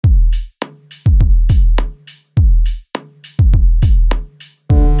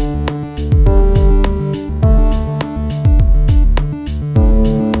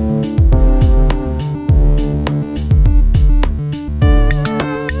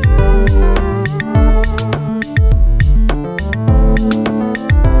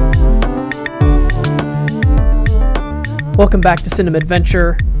Welcome back to Cinema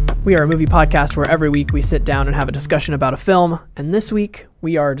Adventure. We are a movie podcast where every week we sit down and have a discussion about a film. And this week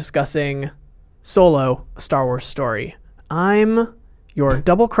we are discussing Solo, a Star Wars story. I'm your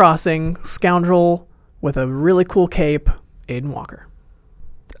double-crossing scoundrel with a really cool cape, Aiden Walker.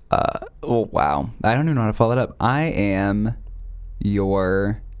 Oh, wow. I don't even know how to follow that up. I am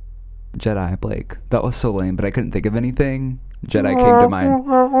your Jedi, Blake. That was so lame, but I couldn't think of anything. Jedi came to mind.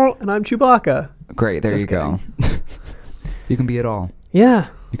 And I'm Chewbacca. Great, there Just you go. You can be it all. Yeah.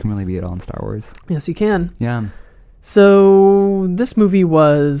 You can really be it all in Star Wars. Yes, you can. Yeah. So this movie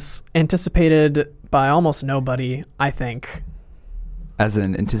was anticipated by almost nobody, I think. As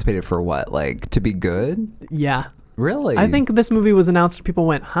in, anticipated for what? Like, to be good? Yeah. Really? I think this movie was announced and people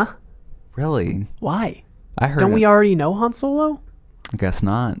went, huh? Really? Why? I heard Don't we already know Han Solo? I guess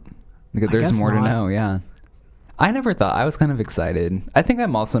not. Because I there's guess more not. to know, yeah. I never thought. I was kind of excited. I think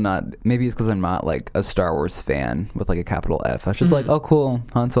I'm also not, maybe it's because I'm not like a Star Wars fan with like a capital F. I was just like, oh cool,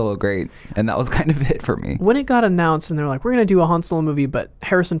 Han Solo, great. And that was kind of it for me. When it got announced and they're like, we're going to do a Han Solo movie, but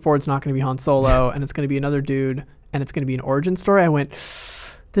Harrison Ford's not going to be Han Solo and it's going to be another dude and it's going to be an origin story, I went,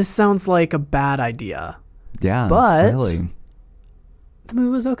 this sounds like a bad idea. Yeah, But really. the movie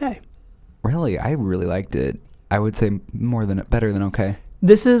was okay. Really, I really liked it. I would say better than okay.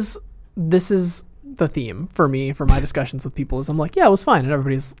 This is the theme for me, for my discussions with people, is I'm like, yeah, it was fine.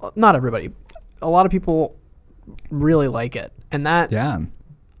 And not everybody, a lot of people really like it. And that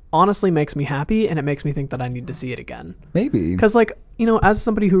honestly makes me happy, and it makes me think that I need to see it again. Maybe. Because, like, you know, as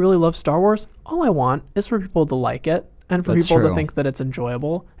somebody who really loves Star Wars, all I want is for people to like it and for That's people true. to think that it's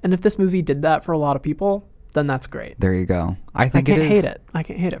enjoyable. And if this movie did that for a lot of people, then that's great. There you go. I can't hate it. I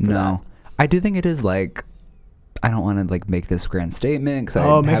can't hate it for that. I do think it is like, I don't want to like make this grand statement because Make I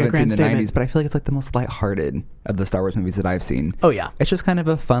a haven't seen grand the statement. 90s, but I feel like it's like the most lighthearted of the Star Wars movies that I've seen. Oh, yeah. It's just kind of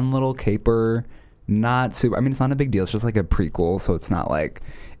a fun little caper. Not super, I mean, it's not a big deal. It's just like a prequel, so it's not like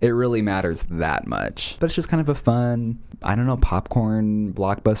it really matters that much. But it's just kind of a fun, I don't know, popcorn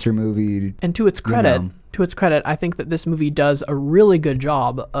blockbuster movie. And to its credit, You know. I think that this movie does a really good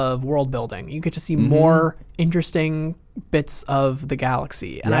job of world building. You get to see more interesting bits of the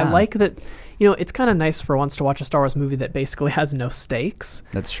galaxy. And I like that, you know, it's kind of nice for once to watch a Star Wars movie that basically has no stakes.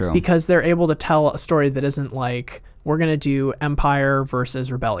 That's true. Because they're able to tell a story that isn't like, we're going to do Empire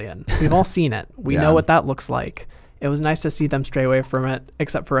versus Rebellion. We've all seen it. We know what that looks like. It was nice to see them stray away from it,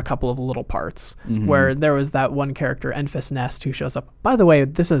 except for a couple of little parts where there was that one character, Enfys Nest, who shows up. By the way,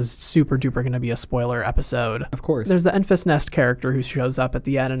 this is super duper going to be a spoiler episode. Of course. There's the Enfys Nest character who shows up at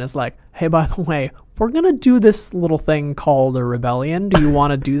the end and is like, hey, by the way, we're going to do this little thing called a rebellion. Do you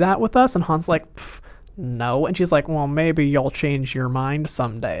want to do that with us? And Han's like, no. And she's like, well, maybe you'll change your mind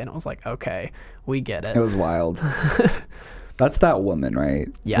someday. And I was like, okay, we get it. It was wild. That's that woman, right?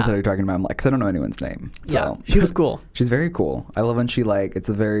 Yeah. That's what you're talking about. I'm like, because I don't know anyone's name. So. Yeah, she was cool. She's very cool. I love when she like, it's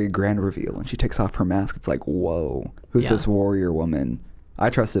a very grand reveal. When she takes off her mask, it's like, whoa, who's this warrior woman?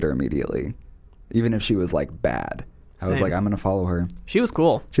 I trusted her immediately. Even if she was like bad. I was Same. like, I'm going to follow her. She was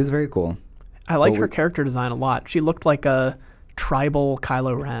cool. She was very cool. I liked her character design a lot. She looked like a tribal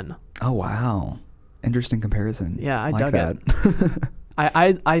Kylo Ren. Oh, wow. Interesting comparison. Yeah, I like dug that.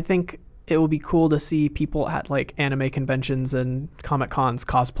 it. I think it would be cool to see people at like anime conventions and Comic Cons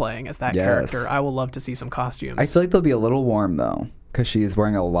cosplaying as that character. I will love to see some costumes. I feel like they'll be a little warm though, because she's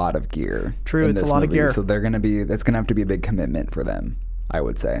wearing a lot of gear. True, it's a lot of gear. So it's gonna have to be a big commitment for them, I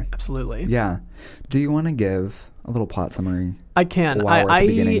would say. Absolutely. Yeah. Do you want to give a little plot summary? I can. While we're at the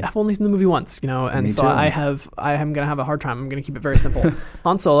beginning? I've only seen the movie once, you know, and Me so too. I am gonna have a hard time. I'm gonna keep it very simple.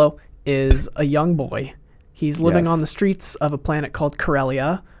 Han Solo is a young boy. He's living on the streets of a planet called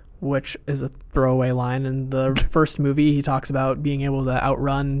Corellia, which is a throwaway line. In the first movie, he talks about being able to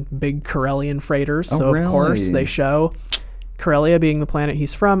outrun big Corellian freighters. Oh, Of course, really? they show Corellia being the planet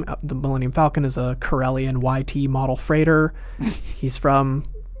he's from. The Millennium Falcon is a Corellian YT model freighter. He's from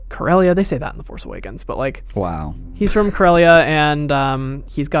Corellia. They say that in The Force Awakens, but like, Wow. he's from Corellia, and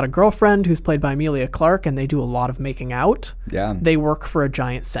he's got a girlfriend who's played by Emilia Clarke, and they do a lot of making out. Yeah. They work for a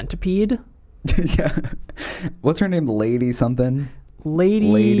giant centipede. Yeah. What's her name? Lady something?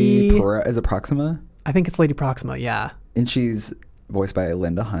 Lady Is it Proxima? I think it's Lady Proxima, yeah. And she's voiced by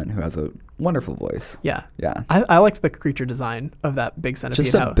Linda Hunt, who has a wonderful voice. Yeah. Yeah. I liked the creature design of that big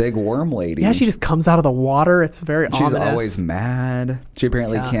centipede. Just a big worm lady. Yeah, she just comes out of the water. It's very She's ominous. always mad. She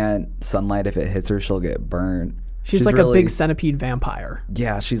apparently can't sunlight. If it hits her, she'll get burnt. She's like really, a big centipede vampire.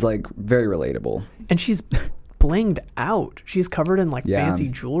 Yeah, she's like very relatable. And she's blinged out. She's covered in like fancy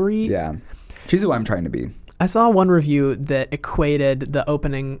jewelry. Yeah. She's who I'm trying to be. I saw one review that equated the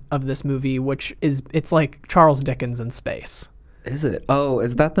opening of this movie, it's like Charles Dickens in space. Is it? Oh,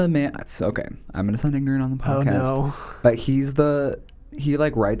 is that the man? Okay, I'm gonna sound ignorant on the Oh podcast. no. But he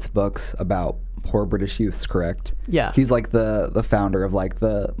like writes books about poor British youths, correct? Yeah. He's like the founder of like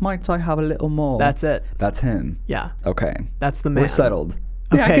the Might I Have a Little More? That's it. That's him. Yeah. Okay. That's the man. We're settled.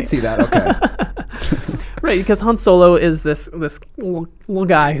 Yeah, I Okay. can see that. Okay. Right, because Han Solo is this little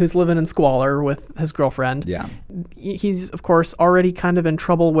guy who's living in squalor with his girlfriend. Yeah. He's of course already kind of in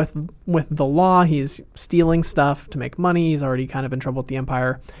trouble with the law. He's stealing stuff to make money. He's already kind of in trouble with the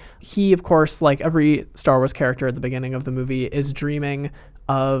Empire. He, of course, like every Star Wars character at the beginning of the movie, is dreaming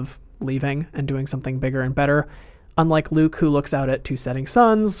of leaving and doing something bigger and better. Unlike Luke, who looks out at two setting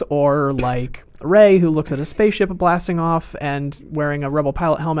suns, or like Rey, who looks at a spaceship blasting off and wearing a Rebel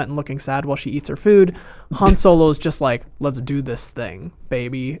pilot helmet and looking sad while she eats her food, Han Solo's just like, let's do this thing,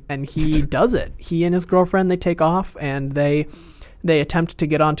 baby. And he does it. He and his girlfriend, they take off and they attempt to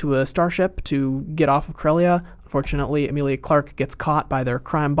get onto a starship to get off of Corellia. Unfortunately, Emilia Clarke gets caught by their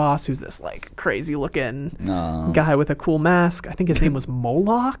crime boss, who's this like crazy looking guy with a cool mask. I think his name was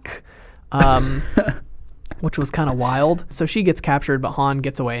Moloch. Which was kind of wild. So she gets captured, but Han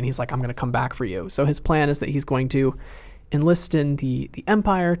gets away and he's like, I'm going to come back for you. So his plan is that he's going to enlist in the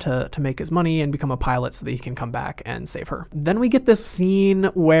Empire to make his money and become a pilot so that he can come back and save her. Then we get this scene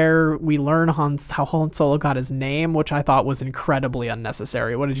where we learn how Han Solo got his name, which I thought was incredibly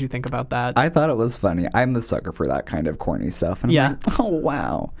unnecessary. What did you think about that? I thought it was funny. I'm the sucker for that kind of corny stuff. And Yeah. I'm like, oh,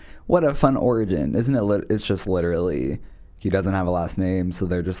 wow. What a fun origin. Isn't it? It's just literally... He doesn't have a last name, so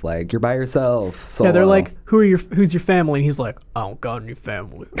they're just like, you're by yourself. Solo. Yeah, they're like, who's your family? And he's like, I don't got any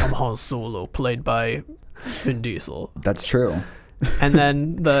family. I'm Han Solo, played by Vin Diesel. That's true. And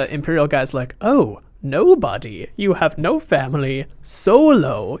then the Imperial guy's like, oh, nobody. You have no family.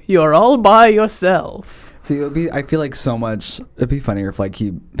 Solo. You're all by yourself. See, I feel like it'd be funnier if like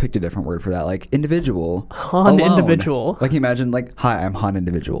he picked a different word for that, like individual. Han alone. Individual. Like imagine like, hi, I'm Han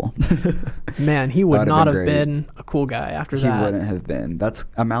Individual. Man, he would That not would've have been been a cool guy after He that. wouldn't have been. That's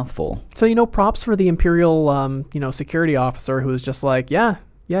a mouthful. So, props for the Imperial, security officer who was just like, yeah,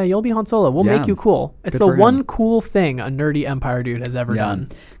 you'll be Han Solo. We'll Yeah. make you cool. It's Good the for one him. cool thing a nerdy Empire dude has ever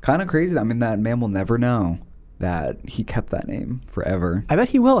done. Kind of crazy. I mean, that man will never know that he kept that name forever. I bet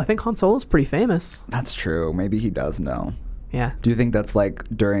he will. I think Han Solo's pretty famous. That's true. Maybe he does know. Yeah. Do you think that's like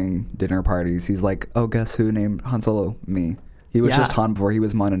during dinner parties, he's like, oh, guess who named Han Solo? Me. He was just Han before he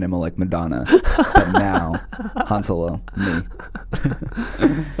was Mononima like Madonna. But now, Han Solo, me.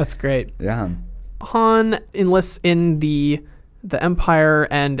 That's great. Yeah. Han enlists in the Empire,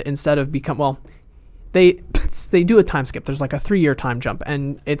 and instead of they do a time skip. There's like a 3-year time jump,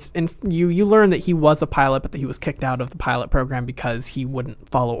 and you learn that he was a pilot, but that he was kicked out of the pilot program because he wouldn't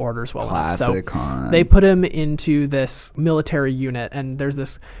follow orders well enough. Classic So Han. they put him into this military unit, and there's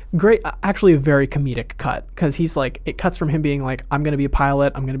this great, actually a very comedic cut, because he's like, it cuts from him being like, I'm going to be a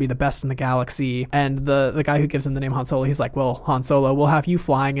pilot, I'm going to be the best in the galaxy, and the guy who gives him the name Han Solo, he's like, well, Han Solo, we'll have you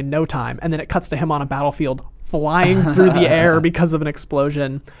flying in no time. And then it cuts to him on a battlefield flying through the air because of an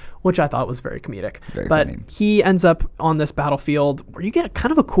explosion, which I thought was very comedic. Very but funny. he ends up on this battlefield where you get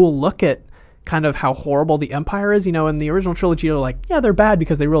kind of a cool look at kind of how horrible the Empire is. In the original trilogy, you're like, yeah, they're bad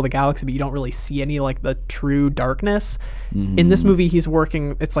because they rule the galaxy, but you don't really see any like the true darkness. Mm-hmm. In this movie, he's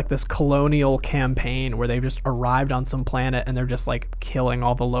working, it's like this colonial campaign where they've just arrived on some planet and they're just like killing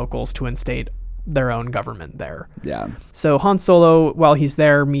all the locals to instate their own government there. Yeah. So Han Solo, while he's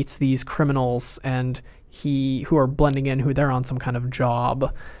there, meets these criminals and who are blending in, who they're on some kind of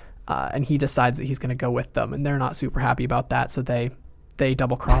job, and he decides that he's going to go with them, and they're not super happy about that. So they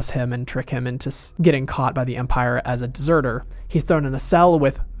double cross him and trick him into getting caught by the Empire as a deserter. He's thrown in a cell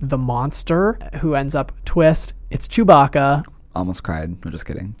with the monster, who ends up twist. It's Chewbacca. Almost cried. I'm just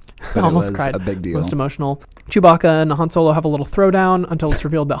kidding. But Almost it was cried. a big deal. Most emotional. Chewbacca and Han Solo have a little throwdown until it's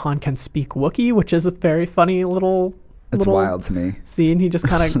revealed that Han can speak Wookiee, which is a very funny little wild to me. scene. He just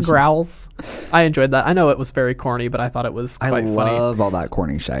kind of growls. I enjoyed that. I know it was very corny, but I thought it was quite funny. I love all that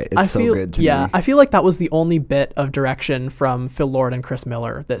corny shit. It's so good to me. I feel like that was the only bit of direction from Phil Lord and Chris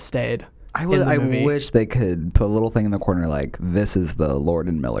Miller that stayed. I movie. wish they could put a little thing in the corner like, this is the Lord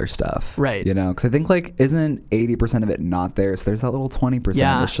and Miller stuff. Right. Because I think like, isn't 80% of it not there? So there's that little 20%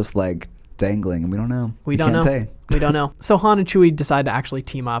 that's just like dangling, and we don't know. We don't can't know. say. We don't know. So Han and Chewie decide to actually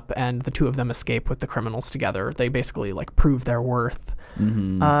team up, and the two of them escape with the criminals together. They basically like prove their worth.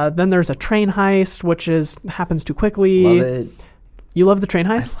 Mm-hmm. Then there's a train heist, which happens too quickly. Love it. You love the train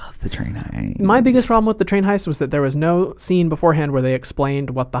heist? I love the train heist. My biggest problem with the train heist was that there was no scene beforehand where they explained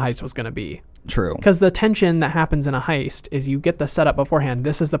what the heist was going to be. True. Because the tension that happens in a heist is you get the setup beforehand.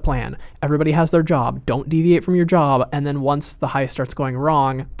 This is the plan. Everybody has their job. Don't deviate from your job. And then once the heist starts going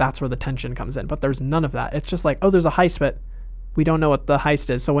wrong, that's where the tension comes in. But there's none of that. It's just like, oh, there's a heist, but we don't know what the heist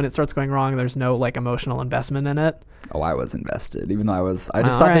is. So when it starts going wrong, there's no like emotional investment in it. Oh, I was invested, even though I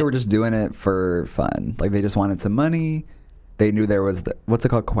just thought they were just doing it for fun. Like they just wanted some money. They knew there was what's it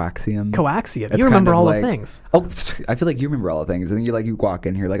called? Coaxium. Coaxium. You remember all the things. Oh, I feel like you remember all the things. And then you walk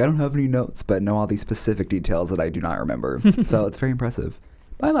in here like, I don't have any notes, but know all these specific details that I do not remember. So it's very impressive.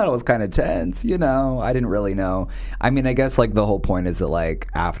 I thought it was kind of tense, you know. I didn't really know. I mean, I guess like the whole point is that like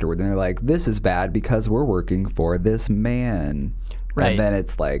afterward, they're like, this is bad because we're working for this man. Right. And then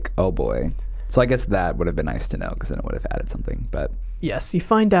it's like, oh boy. So I guess that would have been nice to know because then it would have added something. But yes, you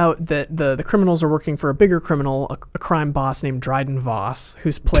find out that the criminals are working for a bigger criminal, a crime boss named Dryden Voss,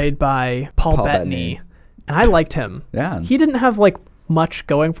 who's played by Paul Bettany. And I liked him. Yeah. He didn't have like much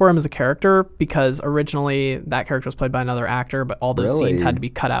going for him as a character because originally that character was played by another actor, but all those scenes had to be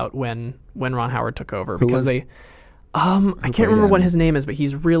cut out when Ron Howard took over because I can't remember what his name is, but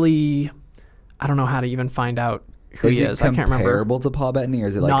he's really, I don't know how to even find out who he is. I can't remember. Is he comparable to Paul Bettany, or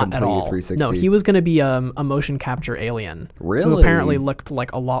is it like not completely at all? 360? No, he was going to be a motion capture alien. Really? Who apparently looked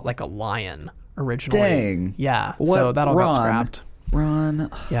like a lot like a lion originally. Dang. Yeah. So that all got scrapped. Ron.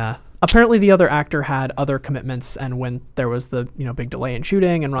 Yeah. Apparently the other actor had other commitments, and when there was the big delay in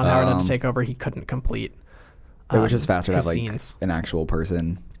shooting and Ron Howard had to take over, he couldn't complete it was just faster to have like scenes. An actual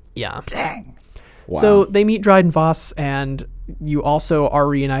person. Yeah. Dang. Wow. So they meet Dryden Voss, and you also are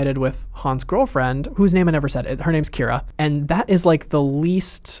reunited with Han's girlfriend, whose name I never said. Her name's Kira. And that is like the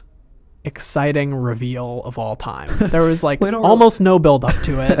least exciting reveal of all time. There was like almost no build up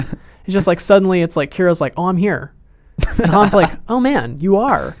to it. It's just like suddenly it's like Kira's like, oh, I'm here. And Han's like, oh man, you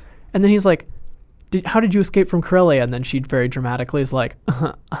are. And then he's like, how did you escape from Corellia? And then she very dramatically is like,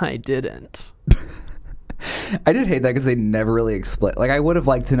 I didn't. I did hate that because they never really explain. Like, I would have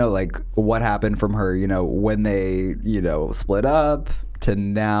liked to know, like, what happened from her, you know, when they, you know, split up to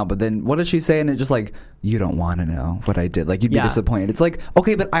now. But then what does she say? And it's just like, you don't want to know what I did. Like, you'd be disappointed. It's like,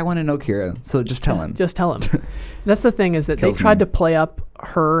 okay, but I want to know, Kira. So just tell him. Just tell him. That's the thing is that they tried to play up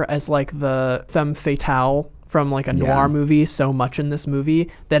her as, like, the femme fatale from like a noir movie so much in this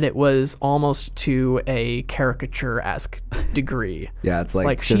movie that it was almost to a caricature-esque degree. Yeah, it's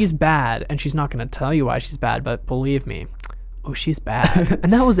like she's bad and she's not going to tell you why she's bad, but believe me, oh, she's bad.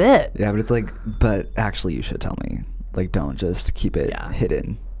 And that was it. Yeah, but it's like, but actually you should tell me. Like, don't just keep it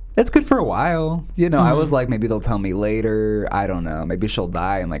hidden. It's good for a while. You know, I was like, maybe they'll tell me later. I don't know. Maybe she'll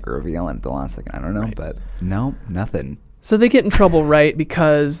die and like reveal it at the last second. I don't know. Right. But no, nothing. So they get in trouble, right,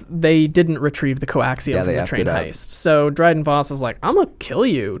 because they didn't retrieve the coaxium from the train heist. So Dryden Voss is like, I'm going to kill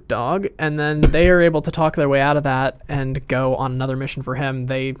you, dog. And then they are able to talk their way out of that and go on another mission for him.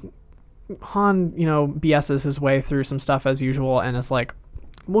 Han, you know, BS's his way through some stuff as usual and is like,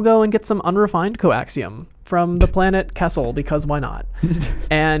 we'll go and get some unrefined coaxium from the planet Kessel because why not?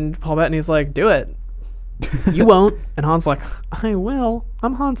 And Paul Bettany's like, do it. You won't. And Han's like, I will.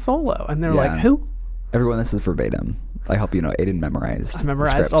 I'm Han Solo. And they're like, who? Everyone, this is verbatim. I hope you know Aiden memorized. I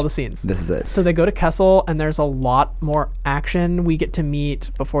memorized all the scenes. This is it. So they go to Kessel, and there's a lot more action. We get to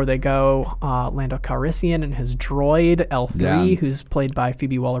meet, before they go, Lando Calrissian and his droid, L3, who's played by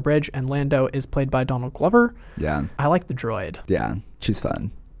Phoebe Waller-Bridge, and Lando is played by Donald Glover. Yeah. I like the droid. Yeah, she's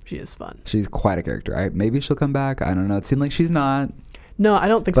fun. She is fun. She's quite a character. Maybe she'll come back. I don't know. It seemed like she's not. No, I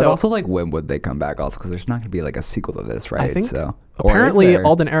don't think so. But also, like, when would they come back also? Because there's not going to be, like, a sequel to this, right? I think so. Apparently,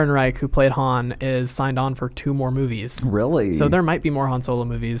 Alden Ehrenreich, who played Han, is signed on for 2 more movies. Really? So there might be more Han Solo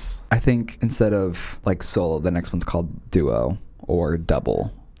movies. I think instead of, like, Solo, the next one's called Duo or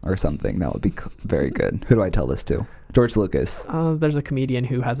Double or something. That would be very good. Who do I tell this to? George Lucas. There's a comedian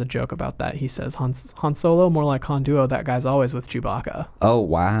who has a joke about that. He says, Han Solo, more like Han Duo. That guy's always with Chewbacca. Oh,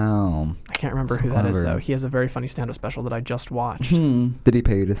 wow. I can't remember who that is, though. He has a very funny stand-up special that I just watched. Did he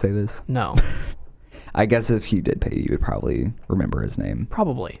pay you to say this? No. I guess if he did pay you, you would probably remember his name.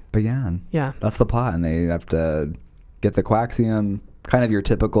 Probably. But yeah. That's the plot. And they have to get the coaxium. Kind of your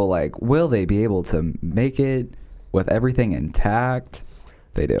typical, like, will they be able to make it with everything intact?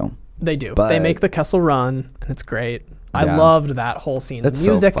 They do. They do. But they make the Kessel Run, and it's great. I Yeah. loved that whole scene. It's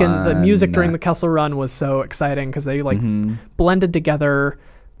The music so and the music during fun. the Kessel Run was so exciting because they blended together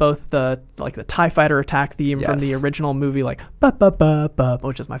both the TIE Fighter attack theme from the Yes. original movie, like ba ba ba ba,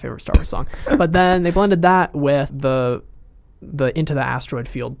 which is my favorite Star Wars song. But then they blended that with the Into the Asteroid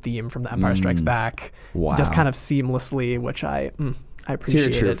Field theme from The Empire Strikes Back, Wow. just kind of seamlessly, which I you're a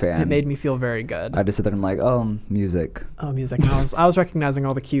appreciated. true fan. It made me feel very good. I just sit there and I'm like, oh, music. Oh, music! And I was recognizing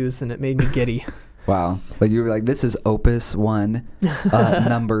all the cues, and it made me giddy. Wow. Like you were like, this is Opus 1,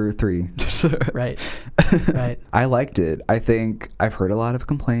 number 3. Right. I liked it. I think I've heard a lot of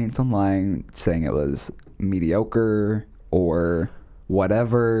complaints online saying it was mediocre or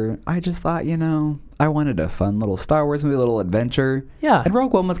whatever. I just thought, I wanted a fun little Star Wars movie, a little adventure. Yeah. And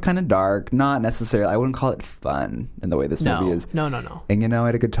Rogue One was kind of dark, not necessarily, I wouldn't call it fun in the way this movie is. No. And I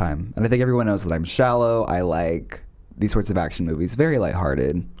had a good time. And I think everyone knows that I'm shallow. I like these sorts of action movies, very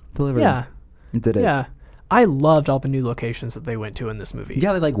lighthearted. Delivered. Yeah. It did it. Yeah. I loved all the new locations that they went to in this movie.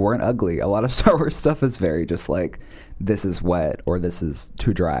 Yeah, they weren't ugly. A lot of Star Wars stuff is very just this is wet or this is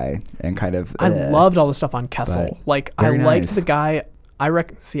too dry and kind of. I loved all the stuff on Kessel. I liked nice. the guy.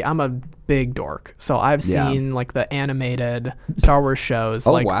 See, I'm a big dork, so I've seen the animated Star Wars shows,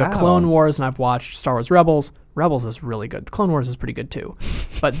 Oh, the wow. Clone Wars, and I've watched Star Wars Rebels. Rebels is really good. The Clone Wars is pretty good too.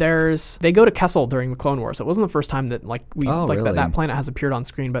 But they go to Kessel during the Clone Wars. It wasn't the first time that really? that planet has appeared on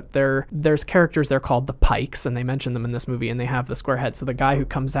screen. But there's characters there called the Pikes, and they mention them in this movie, and they have the square head. So the guy who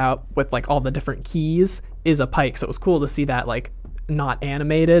comes out with all the different keys is a Pike. So it was cool to see that not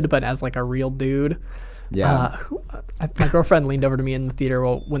animated, but as a real dude. Yeah. My girlfriend leaned over to me in the theater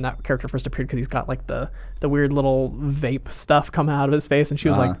when that character first appeared because he's got the weird little vape stuff coming out of his face, and she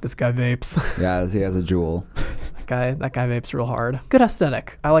was like, "This guy vapes." Yeah, he has a jewel. That guy vapes real hard. Good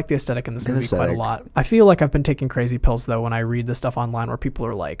aesthetic. I like the aesthetic in this movie quite a lot. I feel like I've been taking crazy pills though when I read the stuff online where people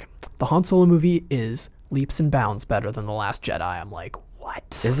are like, "The Han Solo movie is leaps and bounds better than The Last Jedi." I'm like, what?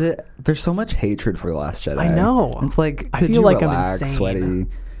 Is it? There's so much hatred for The Last Jedi. I know. It's I feel like relax, I'm insane. Sweaty.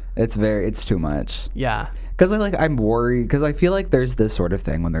 It's too much. Yeah. Because I'm worried, because I feel like there's this sort of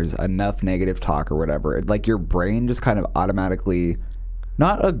thing when there's enough negative talk or whatever, your brain just kind of automatically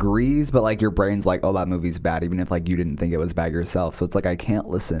not agrees, but your brain's oh, that movie's bad, even if you didn't think it was bad yourself. So it's I can't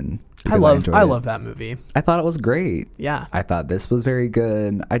listen. I love that movie. I thought it was great. Yeah. I thought this was very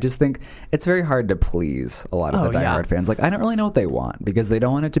good. I just think it's very hard to please a lot of the diehard fans. I don't really know what they want, because they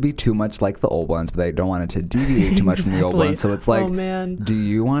don't want it to be too much like the old ones, but they don't want it to deviate too much from the old ones. So it's oh, man. Do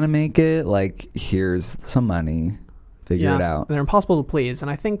you want to make it here's some money, figure it out? They're impossible to please.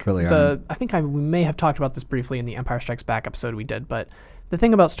 And I think we may have talked about this briefly in the Empire Strikes Back episode we did, but the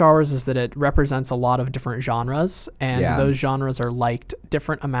thing about Star Wars is that it represents a lot of different genres, and those genres are liked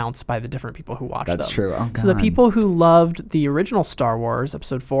different amounts by the different people who watch them. That's true. Oh, so the people who loved the original Star Wars,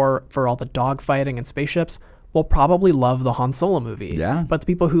 Episode 4, for all the dogfighting and spaceships, will probably love the Han Solo movie. Yeah. But the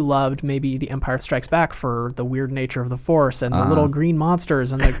people who loved maybe the Empire Strikes Back for the weird nature of the Force and the little green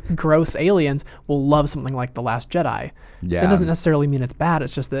monsters and the gross aliens will love something like The Last Jedi. Yeah. That doesn't necessarily mean it's bad.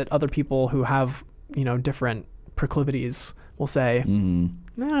 It's just that other people who have, different proclivities will say, I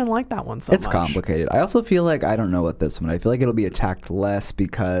don't like that one so much. It's complicated. I also feel I don't know what this one. I feel it'll be attacked less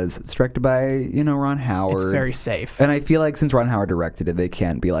because it's directed by, Ron Howard. It's very safe. And I feel since Ron Howard directed it, they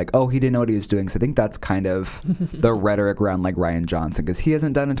can't be oh, he didn't know what he was doing. So I think that's kind of the rhetoric around Rian Johnson, because he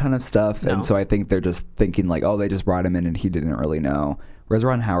hasn't done a ton of stuff. No. And so I think they're just thinking oh, they just brought him in and he didn't really know. Whereas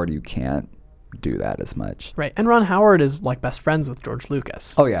Ron Howard, you can't do that as much. Right. And Ron Howard is best friends with George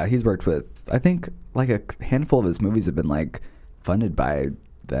Lucas. Oh yeah, he's worked with, I think a handful of his movies have been funded by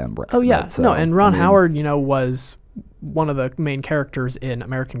them. Oh yeah. So, no, and Ron Howard, was one of the main characters in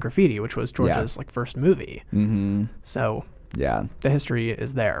American Graffiti, which was George's first movie. Mm-hmm. So yeah, the history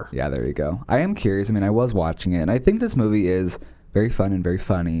is there. Yeah, there you go. I am curious. I was watching it, and I think this movie is very fun and very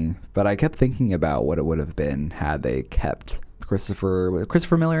funny, but I kept thinking about what it would have been had they kept Christopher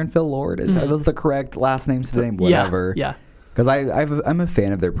Miller and Phil Lord. Are those the correct last names to the name? Whatever. Yeah. Because I'm a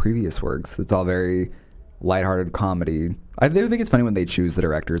fan of their previous works. It's all very lighthearted comedy. I do think it's funny when they choose the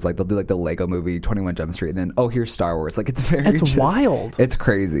directors. They'll do the Lego movie, 21 Jump Street, and then, here's Star Wars. It's wild. It's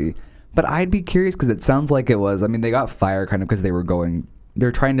crazy. But I'd be curious because it sounds like it was, they got fired kind of because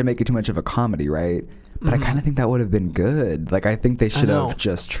they're trying to make it too much of a comedy, right? But I kind of think that would have been good. I think they should have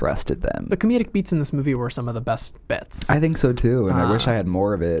just trusted them. The comedic beats in this movie were some of the best bits. I think so too, and I wish I had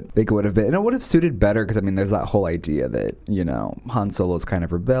more of it. I think it would have been, and it would have suited better because there's that whole idea that Han Solo's kind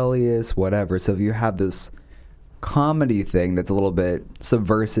of rebellious, whatever. So if you have this comedy thing that's a little bit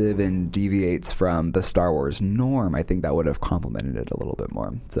subversive and deviates from the Star Wars norm, I think that would have complemented it a little bit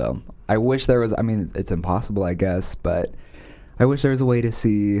more. So I wish there was. It's impossible, I guess, but I wish there was a way to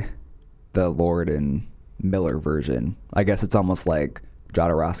see the Lord and Miller version. I guess it's almost like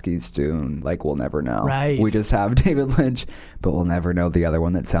Jodorowsky's Dune. We'll never know. Right. We just have David Lynch, but we'll never know the other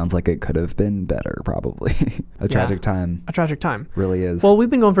one that sounds like it could have been better, probably. Tragic time. A tragic time. Really is. Well, we've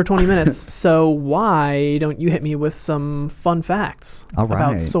been going for 20 minutes, so why don't you hit me with some fun facts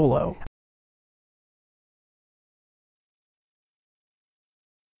about Solo?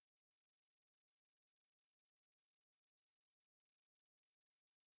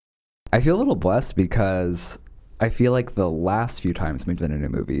 I feel a little blessed because I feel the last few times we've been in a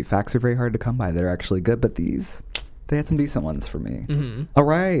movie, facts are very hard to come by. They're actually good, but they had some decent ones for me. Mm-hmm. All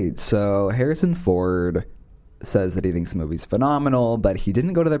right, so Harrison Ford says that he thinks the movie's phenomenal, but he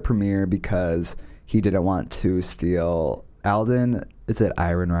didn't go to the premiere because he didn't want to steal Alden. Is it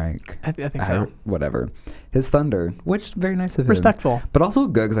Ehrenreich? I think so. Whatever. His thunder, which very nice of him. Respectful. But also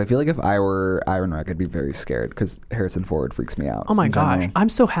good, because I feel like if I were Ehrenreich, I'd be very scared, because Harrison Ford freaks me out. Oh my in gosh. general. I'm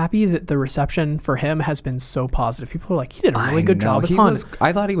so happy that the reception for him has been so positive. People are like, he did a really good job as Han.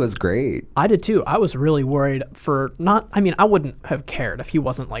 I thought he was great. I did too. I was really worried I wouldn't have cared if he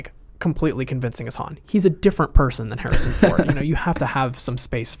wasn't like completely convincing as Han. He's a different person than Harrison Ford. You have to have some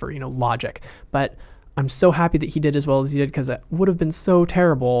space for, logic. But I'm so happy that he did as well as he did, because it would have been so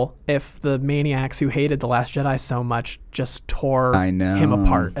terrible if the maniacs who hated The Last Jedi so much just tore him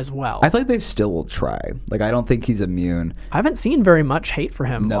apart as well. I feel like they still will try. Like, I don't think he's immune. I haven't seen very much hate for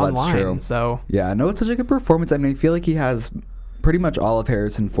him online. That's true. So yeah, no, it's such a good performance. I mean, I feel like he has pretty much all of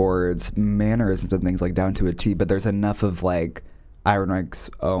Harrison Ford's mannerisms and things like down to a T, but there's enough of like Ehrenreich's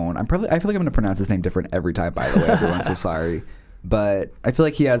own. I feel like I'm going to pronounce his name different every time, by the way, everyone, so sorry. But I feel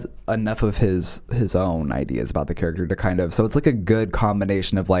like he has enough of his own ideas about the character to kind of... So it's like a good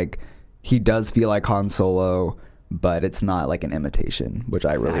combination of like, he does feel like Han Solo, but it's not like an imitation, which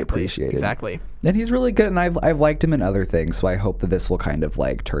I really appreciated. Exactly. And he's really good, and I've liked him in other things, so I hope that this will kind of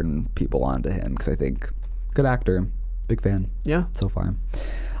like turn people on to him, because I think good actor, big fan. Yeah. So far.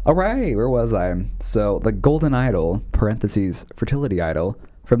 All right, where was I? So the Golden Idol, parentheses, fertility idol,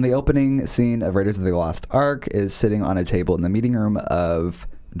 from the opening scene of Raiders of the Lost Ark is sitting on a table in the meeting room of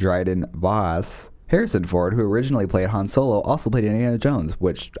Dryden Voss. Harrison Ford, who originally played Han Solo, also played Indiana Jones,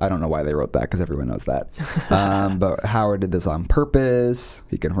 which I don't know why they wrote that, because everyone knows that. But Howard did this on purpose.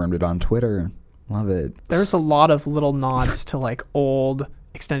 He confirmed it on Twitter. Love it. There's a lot of little nods to like old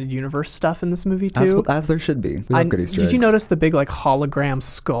extended universe stuff in this movie too. As there should be. We love good Easter eggs. Did you notice the big like hologram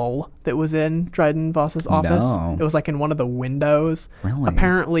skull that was in Dryden Voss's office? No. It was like in one of the windows. Really?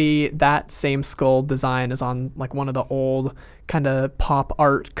 Apparently that same skull design is on like one of the old kind of pop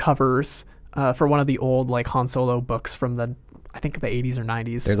art covers for one of the old like Han Solo books from I think the 80s or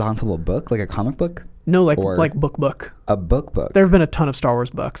 90s. There's a Han Solo book, like a comic book? No, like book. A book. There have been a ton of Star Wars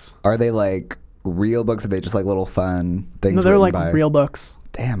books. Are they like real books, or are they just like little fun things? No, they're like real books.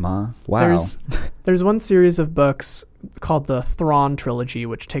 Damn, wow. There's one series of books called the Thrawn trilogy,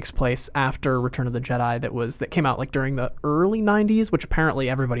 which takes place after Return of the Jedi. That came out like during the early 90s, which apparently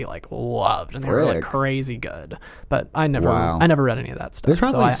everybody like loved, and they were like crazy good. But I never read any of that stuff, so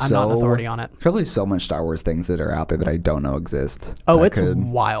I'm not an authority on it. There's probably so much Star Wars things that are out there that I don't know exist. Oh, it's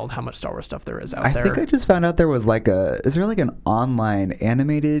wild how much Star Wars stuff there is out there. I think I just found out there was is there like an online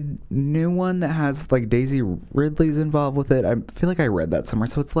animated new one that has like Daisy Ridley's involved with it? I feel like I read that somewhere,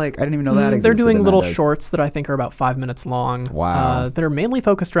 so it's like I didn't even know that existed. They're doing little shorts that I think are about 5 minutes long. Wow. That are mainly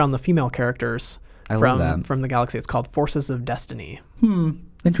focused around the female characters from the galaxy. It's called Forces of Destiny.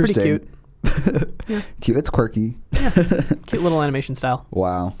 It's pretty cute. Yeah. Cute. It's quirky. Yeah. Cute little animation style.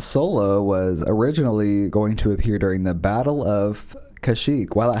 Wow. Solo was originally going to appear during the Battle of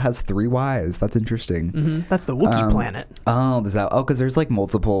Kashyyyk. Wow, that has 3 Ys. That's interesting. Mm-hmm. That's the Wookiee planet. Because there's like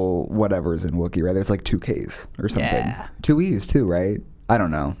multiple whatevers in Wookiee, right? There's like 2 Ks or something. Yeah. 2 Es too, right? I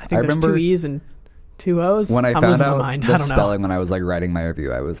don't know. I think there's 2 Es and 2 Os. When I found out the spelling when I was like writing my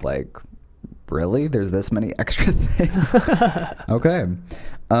review, I was like, really? There's this many extra things? Okay.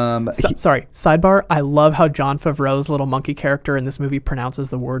 Sorry, sidebar. I love how Jon Favreau's little monkey character in this movie pronounces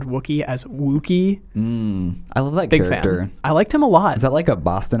the word Wookiee as Wookie. I love that Big character. Fan. I liked him a lot. Is that like a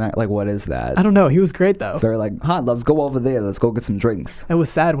Boston act? Like, what is that? I don't know. He was great, though. So they're like, let's go over there. Let's go get some drinks. It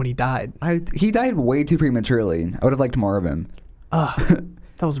was sad when he died. He died way too prematurely. I would have liked more of him.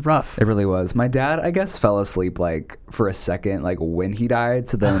 That was rough. It really was. My dad, I guess, fell asleep like for a second, like when he died.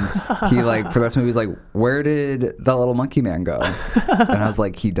 So then he like for the rest of the movie, he's like, "Where did that little monkey man go?" And I was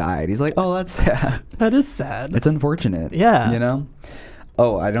like, "He died." He's like, "Oh, that's sad." That is sad. It's unfortunate. Yeah. You know.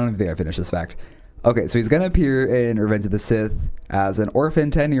 Oh, I don't even think I finished this fact. Okay, so he's gonna appear in Revenge of the Sith as an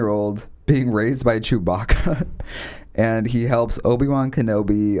orphan 10-year-old being raised by Chewbacca. And he helps Obi-Wan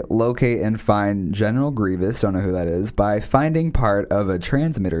Kenobi locate and find General Grievous, don't know who that is, by finding part of a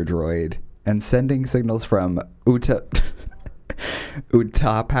transmitter droid and sending signals from Utapau.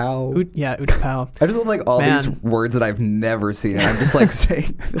 Utapau. I just love like all these words that I've never seen, and I'm just like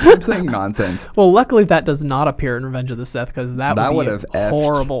I'm saying nonsense. Well, luckily that does not appear in Revenge of the Sith, because that would have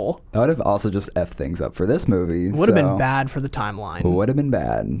horrible. That would have also just effed things up for this movie. Would have been bad for the timeline. Would have been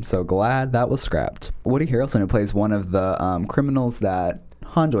bad. So glad that was scrapped. Woody Harrelson, who plays one of the criminals that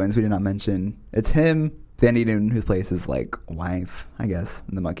Han joins, we did not mention. It's him, Thandie Newton, who plays his like wife, I guess,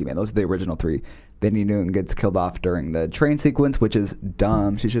 in The Monkey Man. Those are the original three. Thandie Newton gets killed off during the train sequence, which is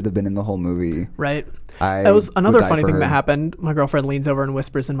dumb. She should have been in the whole movie. Right. That was another funny thing that happened. My girlfriend leans over and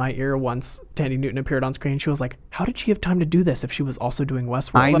whispers in my ear once Thandie Newton appeared on screen. She was like, how did she have time to do this if she was also doing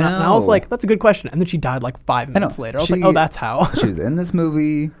Westworld? I know. And I was like, that's a good question. And then she died like 5 minutes later. I was like, oh, that's how. She was in this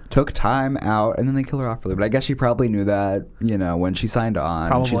movie, took time out, and then they kill her off early. But I guess she probably knew that, when she signed on.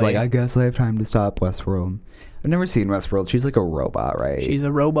 Probably. She's like, I guess I have time to stop Westworld. I've never seen Westworld. She's like a robot, right? She's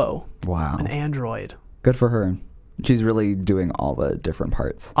a robo. Wow. An android. Good for her. She's really doing all the different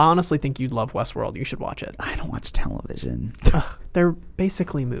parts. I honestly think you'd love Westworld. You should watch it. I don't watch television. They're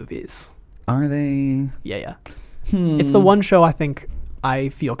basically movies. Are they? Yeah. It's the one show I think I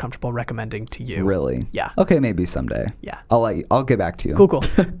feel comfortable recommending to you. Really? Yeah. Okay, maybe someday. Yeah. I'll get back to you. Cool.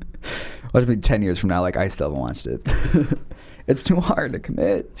 Watch me 10 years from now, like I still haven't watched it. It's too hard to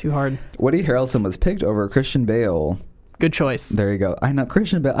commit. Too hard. Woody Harrelson was picked over Christian Bale. Good choice. There you go. I know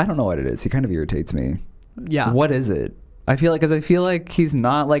Christian Bale. I don't know what it is. He kind of irritates me. Yeah. What is it? I feel like he's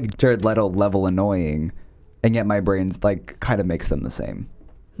not like Jared Leto level annoying, and yet my brain's like kind of makes them the same.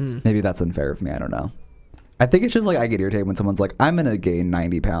 Maybe that's unfair of me. I don't know. I think it's just like I get irritated when someone's like, I'm gonna gain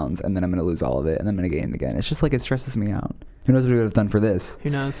 90 pounds and then I'm gonna lose all of it and then I'm gonna gain it again. It's just like it stresses me out. Who knows what he would have done for this? Who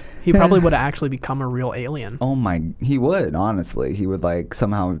knows? He probably would have actually become a real alien. Oh my, he would, honestly. He would like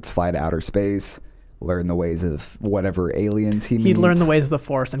somehow fly to outer space, learn the ways of whatever aliens he meets. He'd learn the ways of the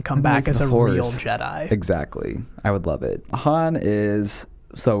Force and come back as a real Jedi. Exactly. I would love it. Han is,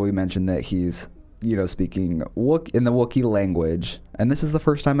 so we mentioned that he's, speaking in the Wookiee language. And this is the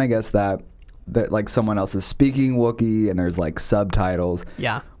first time, I guess, that like someone else is speaking Wookiee and there's like subtitles.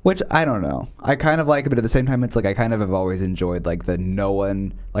 Yeah. Which I don't know. I kind of like it, but at the same time, it's like I kind of have always enjoyed like the no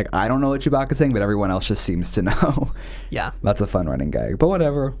one, like I don't know what Chewbacca's saying, but everyone else just seems to know. Yeah. That's a fun running gag. But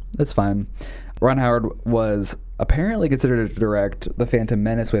whatever. That's fine. Ron Howard was apparently considered to direct The Phantom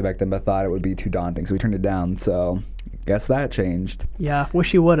Menace way back then, but thought it would be too daunting, so we turned it down. So guess that changed. Yeah.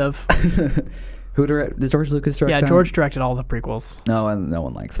 Wish he would have. Who directed? Did George Lucas direct them? George directed all the prequels. No, and no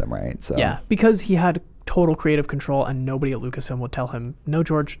one likes them, right? So yeah, because he had total creative control, and nobody at Lucasfilm would tell him, "No,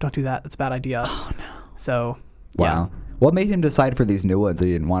 George, don't do that. That's a bad idea." Oh no. So wow. Yeah. What made him decide for these new ones that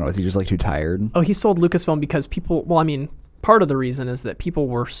he didn't want? Was he just like too tired? Oh, he sold Lucasfilm because people. Well, I mean, part of the reason is that people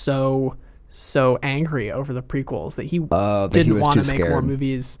were so angry over the prequels that he didn't want to make more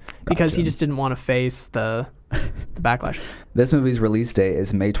movies because he just didn't want to face the backlash. This movie's release date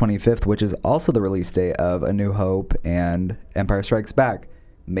is May 25th, which is also the release date of A New Hope and Empire Strikes Back.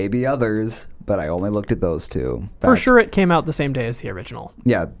 Maybe others, but I only looked at those two. For sure it came out the same day as the original.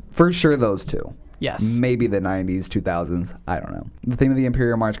 Yeah, for sure those two. Yes. Maybe the 90s, 2000s. I don't know. The theme of the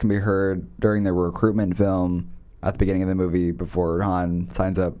Imperial March can be heard during the recruitment film at the beginning of the movie before Han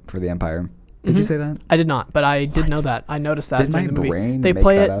signs up for the Empire. Did you say that? I did not, but I did know that. I noticed that during the movie. Brain they make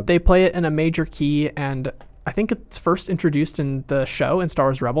play that it. up? They play it in a major key, and I think it's first introduced in the show in Star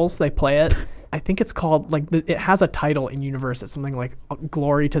Wars Rebels. They play it. I think it's called it has a title in universe. It's something like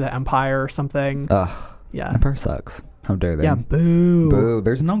 "Glory to the Empire" or something. Ugh. Yeah. Empire sucks. How dare they? Yeah. Boo. Boo.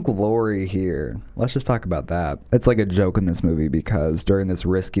 There's no glory here. Let's just talk about that. It's like a joke in this movie because during this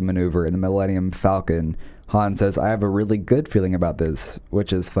risky maneuver in the Millennium Falcon, Han says, "I have a really good feeling about this,"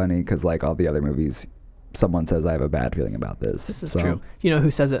 which is funny because like all the other movies, someone says, "I have a bad feeling about this." This is true. You know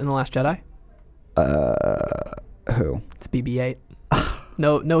who says it in The Last Jedi? Who? It's BB-8.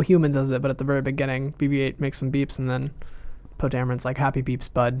 No human does it, but at the very beginning, BB-8 makes some beeps, and then Poe Dameron's like, "Happy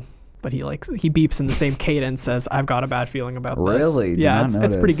beeps, bud." But he beeps in the same cadence, says, "I've got a bad feeling about this." Really? Yeah,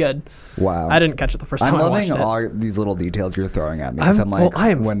 it's pretty good. Wow. I didn't catch it the first time I watched it. I'm loving all these little details you're throwing at me. I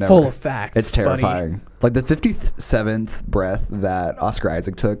am full of facts. It's terrifying. Buddy. Like the 57th breath that Oscar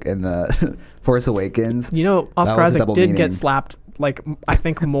Isaac took in the Force Awakens. Oscar Isaac did get slapped, I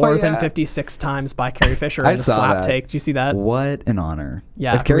think more than 56 times by Carrie Fisher in the slap take. Did you see that? What an honor.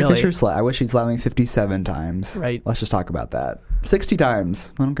 Yeah, if Carrie Fisher I wish she'd slapped me 57 times. Right. Let's just talk about that. 60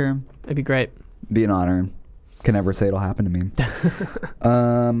 times. I don't care. It'd be great. Be an honor. Can never say it'll happen to me.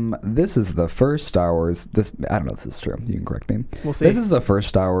 This is the first Star Wars. I don't know if this is true. You can correct me. We'll see. This is the first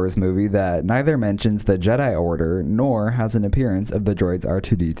Star Wars movie that neither mentions the Jedi Order nor has an appearance of the droids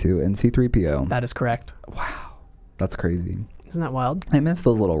R2-D2 and C-3PO. That is correct. Wow. That's crazy. Isn't that wild? I miss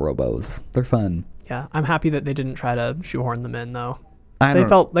those little robos. They're fun. Yeah, I'm happy that they didn't try to shoehorn them in, though. They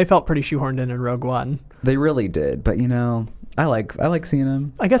felt pretty shoehorned in Rogue One. They really did, but I like seeing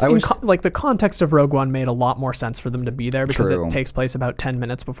them. I guess the context of Rogue One made a lot more sense for them to be there because True. It takes place about 10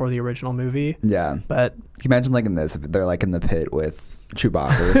 minutes before the original movie. Yeah. But can you imagine in this, if they're in the pit with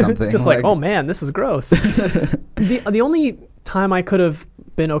Chewbacca or something? Just oh man, this is gross. The only time I could have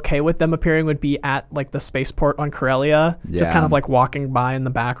been okay with them appearing would be at like the spaceport on Corellia, just kind of like walking by in the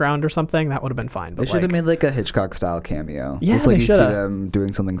background or something. That would have been fine. But they should have made like a Hitchcock style cameo. Yeah, just like they you should see have. them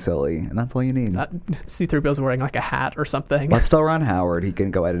doing something silly, and that's all you need. C-3PO's wearing like a hat or something. Let's tell Ron Howard he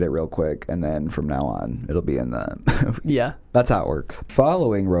can go edit it real quick, and then from now on it'll be in the Yeah. That's how it works.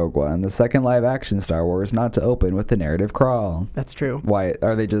 Following Rogue One, the second live action Star Wars not to open with the narrative crawl. That's true. Why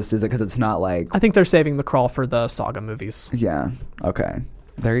are they just? Is it because it's not like? I think they're saving the crawl for the saga movies. Yeah. Okay.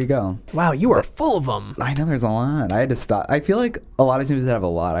 There you go. Wow, you are full of them. I know there's a lot. I had to stop. I feel like a lot of movies that have a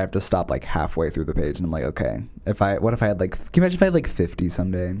lot, I have to stop like halfway through the page, and I'm like, okay, what if I had like? Can you imagine if I had like 50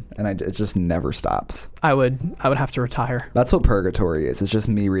 someday, and it just never stops? I would have to retire. That's what purgatory is. It's just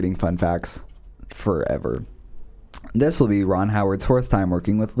me reading fun facts forever. This will be Ron Howard's fourth time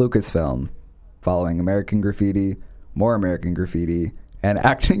working with Lucasfilm, following American Graffiti, more American Graffiti, and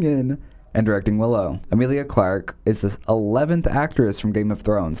acting in and directing Willow. Emilia Clarke is the 11th actress from Game of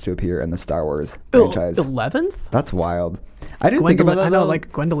Thrones to appear in the Star Wars franchise. 11th? That's wild. I didn't think about that. I know, though.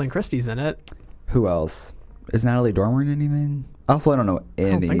 like Gwendolyn Christie's in it. Who else? Is Natalie Dormer in anything? Also, I don't know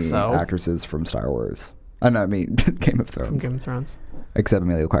any think so. actresses from Star Wars. No, I mean Game of Thrones. From Game of Thrones. Except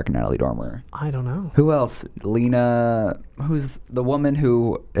Emilia Clarke and Natalie Dormer. I don't know. Who else? Lena, who's the woman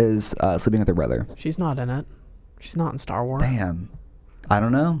who is sleeping with her brother? She's not in it. She's not in Star Wars. Damn. I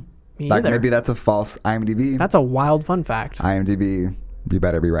don't know. Me either. Maybe that's a false IMDb. That's a wild fun fact. IMDb, you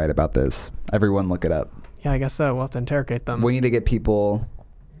better be right about this. Everyone look it up. Yeah, I guess so. We'll have to interrogate them. We need to get people,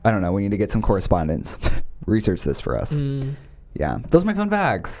 I don't know, we need to get some correspondence. Research this for us. Yeah. Those are my fun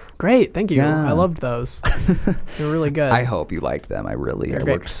facts. Great. Thank you. Yeah. I loved those. They're really good. I hope you liked them. I great.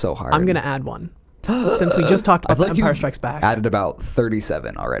 worked so hard. I'm going to add one. Since we just talked I about feel The like Empire you've Strikes Back. added about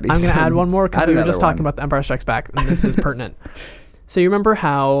 37 already. I'm going to add one more because Add we were another just talking one. about The Empire Strikes Back, and this is pertinent. So you remember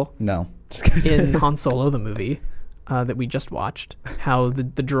how No. Just kidding. in Han Solo, the movie that we just watched, how the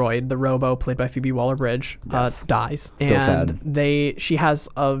droid, the Robo, played by Phoebe Waller-Bridge, Yes. dies. Still and sad. she has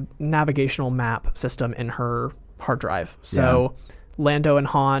a navigational map system in her hard drive. So Lando and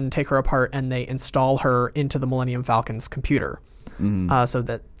Han take her apart and they install her into the Millennium Falcon's computer so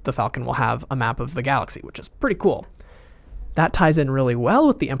that the Falcon will have a map of the galaxy, which is pretty cool. That ties in really well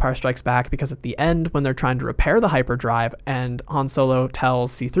with The Empire Strikes Back because at the end, when they're trying to repair the hyperdrive and Han Solo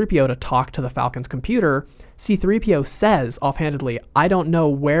tells C-3PO to talk to the Falcon's computer, C-3PO says offhandedly, "I don't know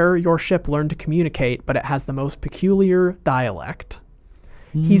where your ship learned to communicate, but it has the most peculiar dialect."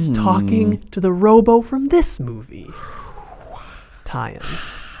 He's talking to the Robo from this movie.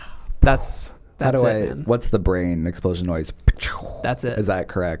 Tie-ins. That's it, man. What's the brain explosion noise? That's it. Is that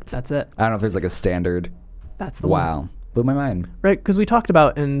correct? That's it. I don't know if there's like a standard. That's the one. Wow. Blew my mind. Right, because we talked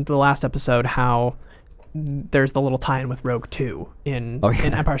about in the last episode how there's the little tie-in with Rogue 2 in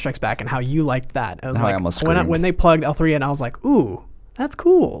Empire Strikes Back and how you liked that. I was I like, almost when screamed. they plugged L3 in, I was like, ooh, that's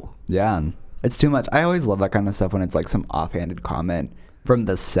cool. Yeah. It's too much. I always love that kind of stuff when it's like some offhanded comment from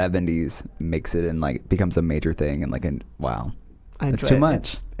the 70s makes it and like becomes a major thing and like wow. I It's enjoy too it.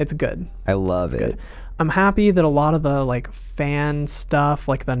 much. It's good. I love it. Good. I'm happy that a lot of the like fan stuff,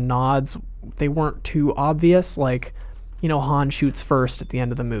 like the nods, they weren't too obvious. Like, Han shoots first at the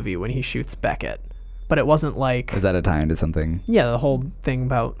end of the movie when he shoots Beckett. But it wasn't like... Is that a tie into something? Yeah, the whole thing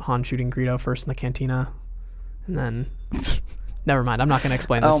about Han shooting Greedo first in the cantina. And then... Never mind, I'm not going to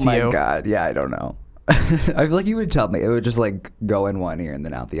explain this to you. Oh my god, yeah, I don't know. I feel like you would tell me. It would just like go in one ear and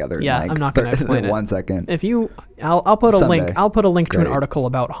then out the other. Yeah, in like I'm not going to explain it. 1 second. If you... I'll put a link. Someday. I'll put a link to an Great. article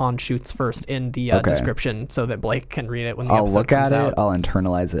about Han shoots first in the description so that Blake can read it when the I'll episode look comes at out. it. I'll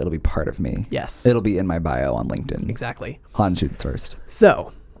internalize it. It'll be part of me. Yes. It'll be in my bio on LinkedIn. Exactly. Han shoots first.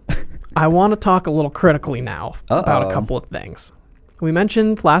 So, I want to talk a little critically now about a Uh-oh. couple of things. We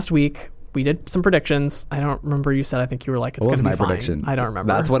mentioned last week, we did some predictions. I don't remember you said, I think you were like, it's What going was to be my fine. prediction? I don't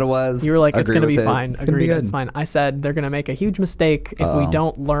remember. That's what it was. You were like, it's Agree going to be with it. fine. It's gonna be Agreed, good. it's fine. I said they're going to make a huge mistake if we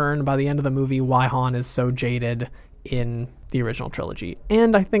don't learn by the end of the movie why Han is so jaded in the original trilogy.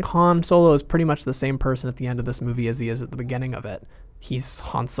 And I think Han Solo is pretty much the same person at the end of this movie as he is at the beginning of it. He's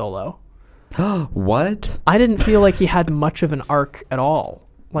Han Solo. What? I didn't feel like he had much of an arc at all.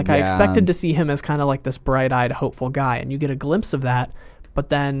 Like, I Yeah. expected to see him as kind of like this bright-eyed, hopeful guy, and you get a glimpse of that, but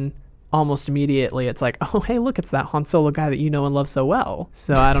then almost immediately it's like, oh, hey, look, it's that Han Solo guy that you know and love so well.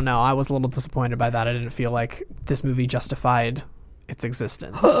 So I don't know. I was a little disappointed by that. I didn't feel like this movie justified its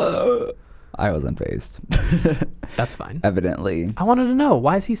existence. I was unfazed. That's fine. Evidently. I wanted to know,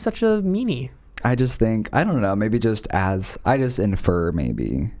 why is he such a meanie? I just think, I don't know, maybe I just infer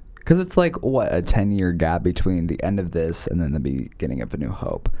maybe. Because it's like, what, a 10-year gap between the end of this and then the beginning of A New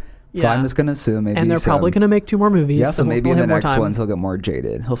Hope. So Yeah. I'm just going to assume maybe And they're probably going to make 2 more movies. Yeah, so maybe we'll in the have more next time. ones he'll get more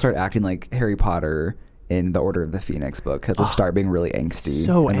jaded. He'll start acting like Harry Potter in the Order of the Phoenix book. He'll just start being really angsty.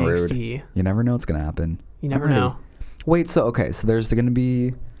 So and angsty. Rude. You never know what's gonna happen. You never know. Wait, so there's gonna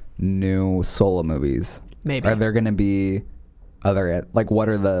be new solo movies. Maybe. Are there gonna be other, like,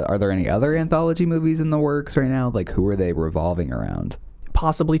 are there any other anthology movies in the works right now? Like, who are they revolving around?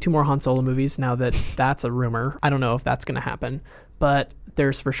 Possibly 2 more Han Solo movies, now that that's a rumor. I don't know if that's going to happen, but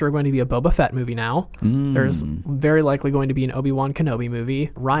there's for sure going to be a Boba Fett movie now. There's very likely going to be an Obi-Wan Kenobi movie.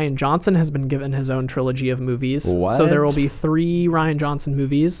 Rian Johnson has been given his own trilogy of movies. What? So there will be 3 Rian Johnson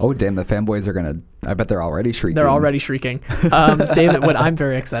movies. Oh, damn, the fanboys are gonna, I bet they're already shrieking. They're already shrieking. David Wood, I'm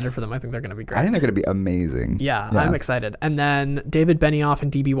very excited for them. I think they're going to be great. I think they're gonna be amazing. Yeah, I'm excited. And then David Benioff and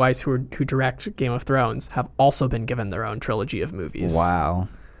D.B. Weiss, who direct Game of Thrones, have also been given their own trilogy of movies. Wow.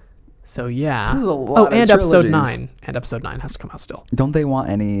 So yeah. This is a lot of and episode trilogies. 9. And episode 9 has to come out still. Don't they want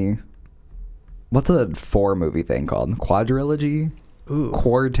any... What's a 4-movie thing called? Quadrilogy? Ooh.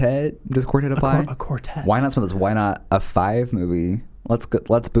 Quartet? Does quartet apply? A quartet. Why not some of this? Why not a 5-movie?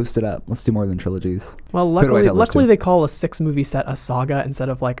 Let's boost it up. Let's do more than trilogies. Well, Who do I tell this luckily to? they call a 6-movie set a saga instead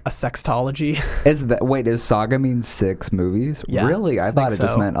of like a sextology. Does saga mean 6 movies? Yeah, Really? I thought it so.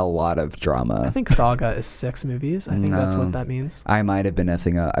 just meant a lot of drama. I think saga is 6 movies. I think that's what that means. I might have been a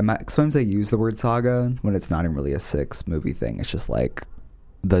thing. Sometimes I use the word saga when it's not even really a 6-movie thing. It's just like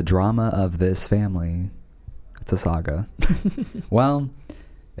the drama of this family. It's a saga. Well,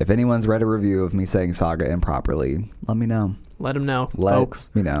 if anyone's read a review of me saying saga improperly, let me know. Let them know, Let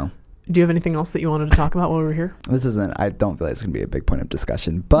folks. me know. Do you have anything else that you wanted to talk about while we were here? I don't feel like it's going to be a big point of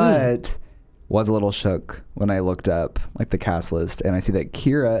discussion, but was a little shook when I looked up like the cast list and I see that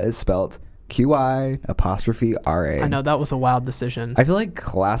Kira is spelt QI''RA. I know, that was a wild decision. I feel like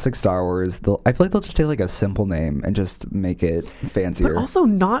classic Star Wars, I feel like they'll just take like a simple name and just make it fancier. But also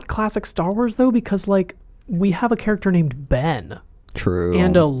not classic Star Wars though, because like we have a character named Ben. True.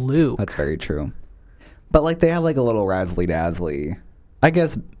 And a Luke. That's very true. But like they have like a little razzly dazzly. I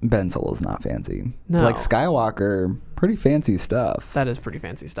guess Ben Solo's not fancy. No. But, like Skywalker, pretty fancy stuff. That is pretty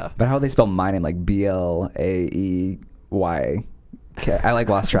fancy stuff. But how they spell my name, like BLAEY. I like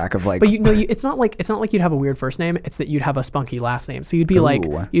lost track of like. But it's not like you'd have a weird first name. It's that you'd have a spunky last name. So you'd be like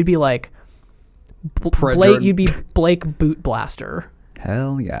Blake. You'd be Blake Boot Blaster.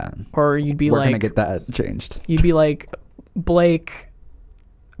 Hell yeah. Or you'd be We're like. We're gonna get that changed. You'd be like Blake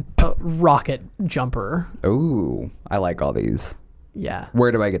Rocket Jumper. Ooh, I like all these. Yeah.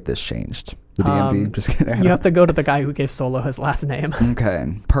 Where do I get this changed? The DMV? Just kidding. You have to go to the guy who gave Solo his last name.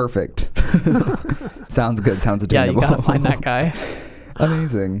 Okay, perfect. Sounds good. Sounds attainable. Yeah, you gotta find that guy.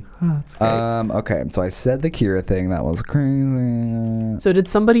 Amazing. Oh, that's great. Okay, so I said the Kira thing. That was crazy. So did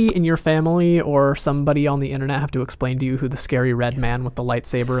somebody in your family or somebody on the internet have to explain to you who the scary red man with the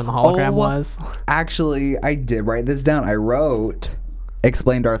lightsaber and the hologram was? Actually, I did write this down. I wrote,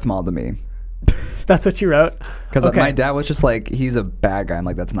 explain Darth Maul to me. That's what you wrote? Because my dad was just like, he's a bad guy. I'm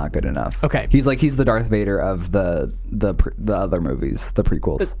like, that's not good enough. Okay. He's the Darth Vader of the other movies, the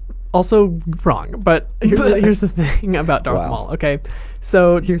prequels. Also wrong, but here's the thing about Darth Maul. Okay,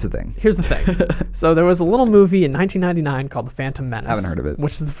 so here's the thing. So there was a little movie in 1999 called The Phantom Menace. Haven't heard of it.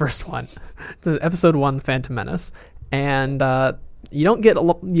 Which is the first one. It's episode 1, The Phantom Menace, and you don't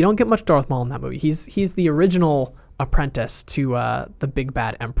get much Darth Maul in that movie. He's the original apprentice to the big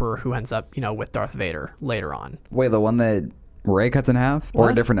bad Emperor who ends up with Darth Vader later on. Wait, the one that Rey cuts in half, or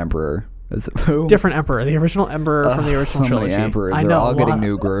a different Emperor? Different Emperor, the original Emperor from the original trilogy. Many emperors. I know, they're all getting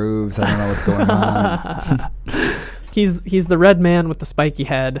new grooves. I don't know what's going on. He's the red man with the spiky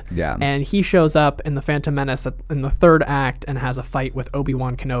head. Yeah. And he shows up in the Phantom Menace in the 3rd act and has a fight with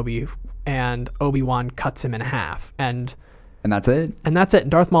Obi-Wan Kenobi, and Obi-Wan cuts him in half. And that's it? And that's it.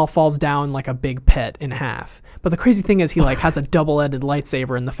 Darth Maul falls down like a big pit in half. But the crazy thing is he has a double-edged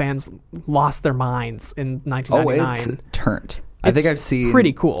lightsaber, and the fans lost their minds in 1999. Oh, it's turned. I think I've seen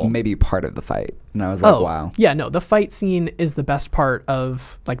pretty cool. Maybe part of the fight. And I was like, wow. Yeah, no, the fight scene is the best part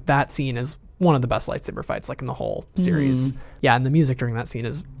of, that scene is one of the best lightsaber fights, in the whole series. Yeah, and the music during that scene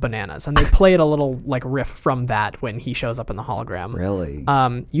is bananas. And they played a little, riff from that when he shows up in the hologram. Really?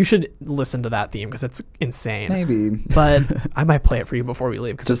 You should listen to that theme because it's insane. Maybe. But I might play it for you before we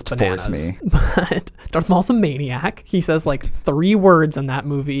leave because it's bananas. Force me. But Darth Maul's a maniac. He says 3 words in that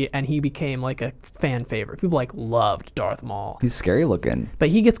movie, and he became a fan favorite. People loved Darth Maul. He's scary looking. But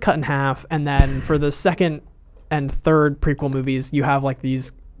he gets cut in half, and then for the 2nd and 3rd prequel movies, you have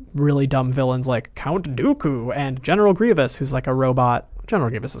these really dumb villains like Count Dooku and General Grievous, who's a robot. General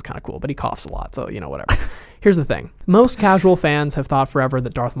Grievous is kind of cool, but he coughs a lot, so whatever. Here's the thing. Most casual fans have thought forever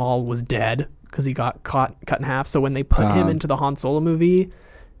that Darth Maul was dead because he got cut in half. So when they put him into the Han Solo movie,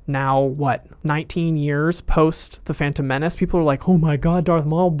 now, what, 19 years post The Phantom Menace, people are like, oh my God, Darth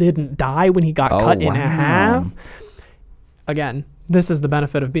Maul didn't die when he got cut in half. Again, this is the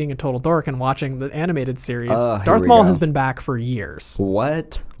benefit of being a total dork and watching the animated series. Darth Maul has been back for years.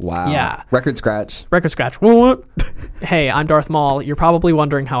 What? Wow. Yeah. Record scratch. What? Hey, I'm Darth Maul. You're probably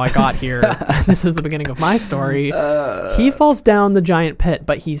wondering how I got here. This is the beginning of my story. He falls down the giant pit,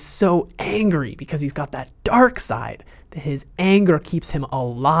 but he's so angry because he's got that dark side that his anger keeps him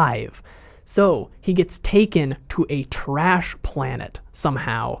alive. So he gets taken to a trash planet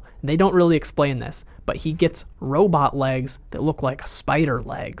somehow. They don't really explain this, but he gets robot legs that look like spider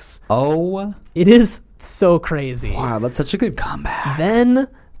legs. Oh. It is so crazy. Wow, that's such a good comeback.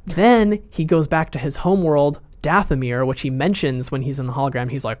 Then he goes back to his homeworld, Dathomir, which he mentions when he's in the hologram.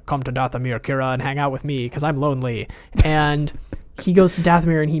 He's like, come to Dathomir, Kira, and hang out with me because I'm lonely. And he goes to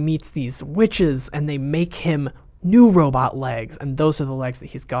Dathomir and he meets these witches and they make him new robot legs, and those are the legs that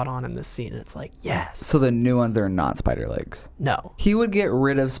he's got on in this scene, and it's like, yes. So the new ones are not spider legs? No. He would get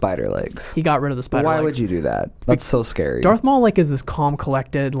rid of spider legs. He got rid of the spider legs. Why would you do that? That's so scary. Darth Maul is this calm,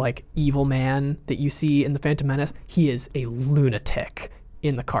 collected, evil man that you see in The Phantom Menace. He is a lunatic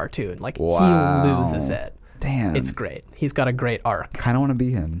in the cartoon. Wow. He loses it. Damn. It's great. He's got a great arc. Kind of want to be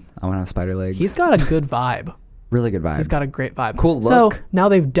him. I want to have spider legs. He's got a good vibe. Really good vibe. He's got a great vibe. Cool look. So now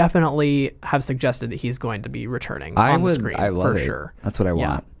they've definitely have suggested that he's going to be returning on the screen. I love for it. Sure. That's what I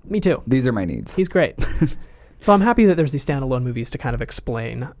want. Me too. These are my needs. He's great. So I'm happy that there's these standalone movies to kind of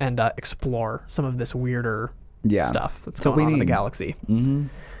explain and explore some of this weirder stuff that's going on in the galaxy. Mm-hmm.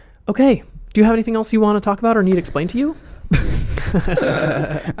 Okay. Do you have anything else you want to talk about or need explained to you?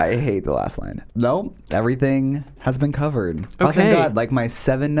 I hate the last line. Nope. Everything has been covered. Okay. Oh, thank God. My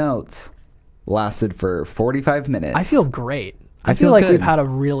 7 notes lasted for 45 minutes. I feel great. I feel like good. we've had a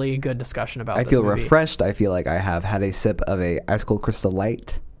really good discussion about this I feel movie. refreshed. I feel like I have had a sip of a Ice Cold Crystal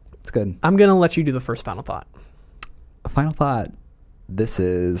Light. It's good. I'm going to let you do the first final thought. Final thought. This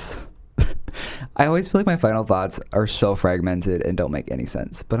is... I always feel like my final thoughts are so fragmented and don't make any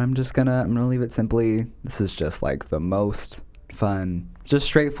sense. But I'm gonna leave it simply. This is just the most fun, just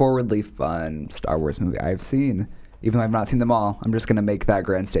straightforwardly fun Star Wars movie I've seen. Even though I've not seen them all, I'm just going to make that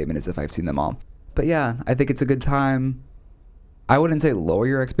grand statement as if I've seen them all. But yeah, I think it's a good time. I wouldn't say lower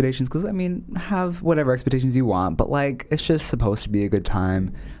your expectations because, have whatever expectations you want. But, it's just supposed to be a good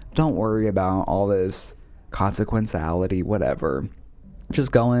time. Don't worry about all this consequentiality, whatever.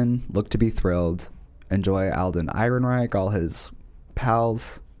 Just go in, look to be thrilled. Enjoy Alden Ehrenreich, all his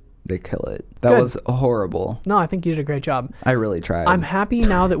pals. They kill it. That was horrible. No, I think you did a great job. I really tried. I'm happy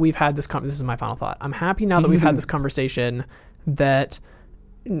now that we've had this this is my final thought. I'm happy now that we've had this conversation that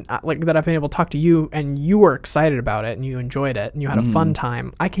that I've been able to talk to you and you were excited about it and you enjoyed it and you had a fun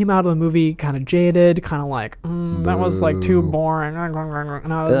time. I came out of the movie kind of jaded, kind of that was too boring.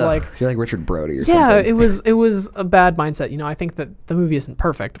 And I was you're like Richard Brody or something. Yeah, it was a bad mindset. I think that the movie isn't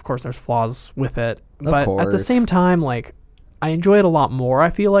perfect. Of course, there's flaws with it. But at the same time, I enjoy it a lot more,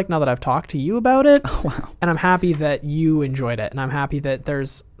 I feel like, now that I've talked to you about it. Oh, wow. And I'm happy that you enjoyed it. And I'm happy that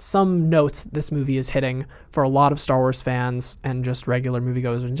there's some notes this movie is hitting for a lot of Star Wars fans and just regular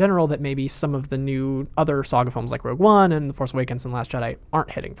moviegoers in general that maybe some of the new other saga films like Rogue One and The Force Awakens and Last Jedi aren't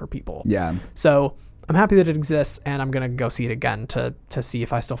hitting for people. Yeah. So I'm happy that it exists, and I'm going to go see it again to see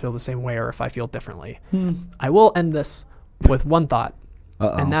if I still feel the same way or if I feel differently. I will end this with one thought,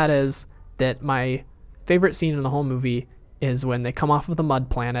 and that is that my favorite scene in the whole movie is when they come off of the mud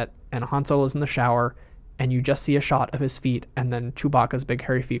planet and Han Solo's in the shower and you just see a shot of his feet and then Chewbacca's big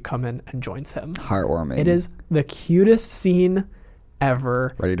hairy feet come in and joins him. Heartwarming. It is the cutest scene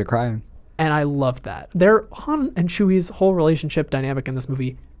ever. Ready to cry. And I love that. Han and Chewie's whole relationship dynamic in this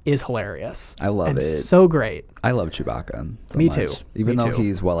movie is hilarious. I love it. So great. I love Chewbacca so Me much. too. Even though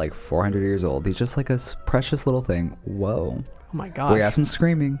he's 400 years old, he's just a precious little thing. Whoa. Oh my gosh. We have some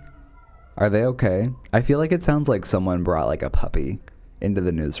screaming. Are they okay? I feel like it sounds like someone brought a puppy into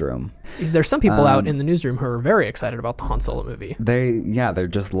the newsroom. There's some people out in the newsroom who are very excited about the Han Solo movie. They're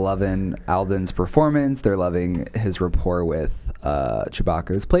just loving Alden's performance. They're loving his rapport with Chewbacca,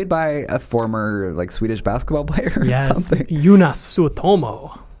 who's played by a former Swedish basketball player or something. Jonas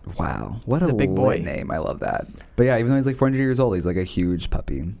Suotomo. Wow, what a big boy name. I love that. But yeah, even though he's 400 years old, he's a huge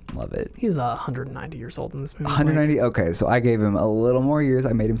puppy. Love it. He's 190 years old in this movie. 190? Okay, so I gave him a little more years.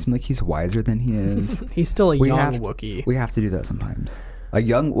 I made him seem like he's wiser than he is. He's still a young Wookiee. We have to do that sometimes.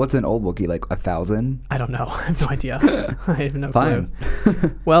 What's an old Wookiee, 1,000? I don't know. I have no idea. I have no clue.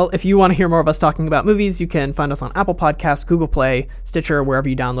 Well, if you want to hear more of us talking about movies, you can find us on Apple Podcasts, Google Play, Stitcher, wherever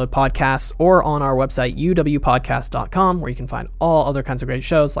you download podcasts, or on our website, uwpodcast.com, where you can find all other kinds of great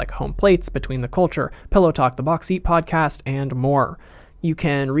shows like Home Plates, Between the Culture, Pillow Talk, The Box Seat Podcast, and more. You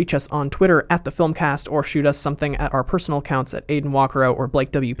can reach us on Twitter at The Filmcast or shoot us something at our personal accounts at Aiden Walkerout or Blake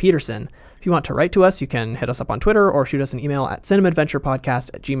W. Peterson. If you want to write to us, you can hit us up on Twitter or shoot us an email at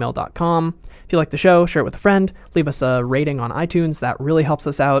cinemaadventurepodcast@gmail.com. If you like the show, share it with a friend. Leave us a rating on iTunes. That really helps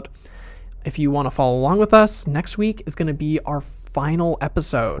us out. If you want to follow along with us, next week is going to be our final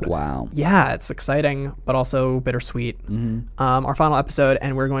episode. Wow. Yeah, it's exciting, but also bittersweet. Our final episode,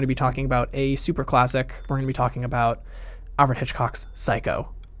 and we're going to be talking about a super classic. We're going to be talking about Alfred Hitchcock's Psycho.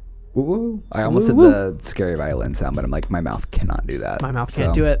 Woo-woo. I almost did the scary violin sound, but I'm like, my mouth cannot do that. My mouth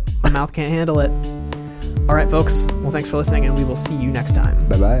can't do it. My mouth can't handle it. All right, folks. Well, thanks for listening, and we will see you next time.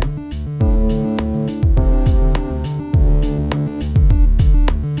 Bye-bye.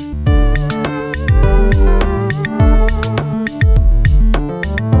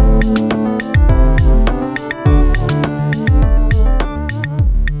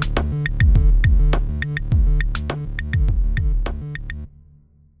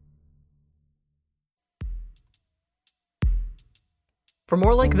 For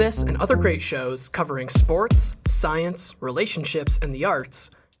more like this and other great shows covering sports, science, relationships, and the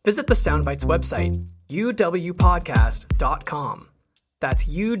arts, visit the Soundbites website, uwpodcast.com. That's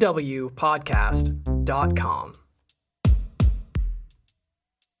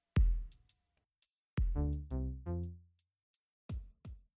uwpodcast.com.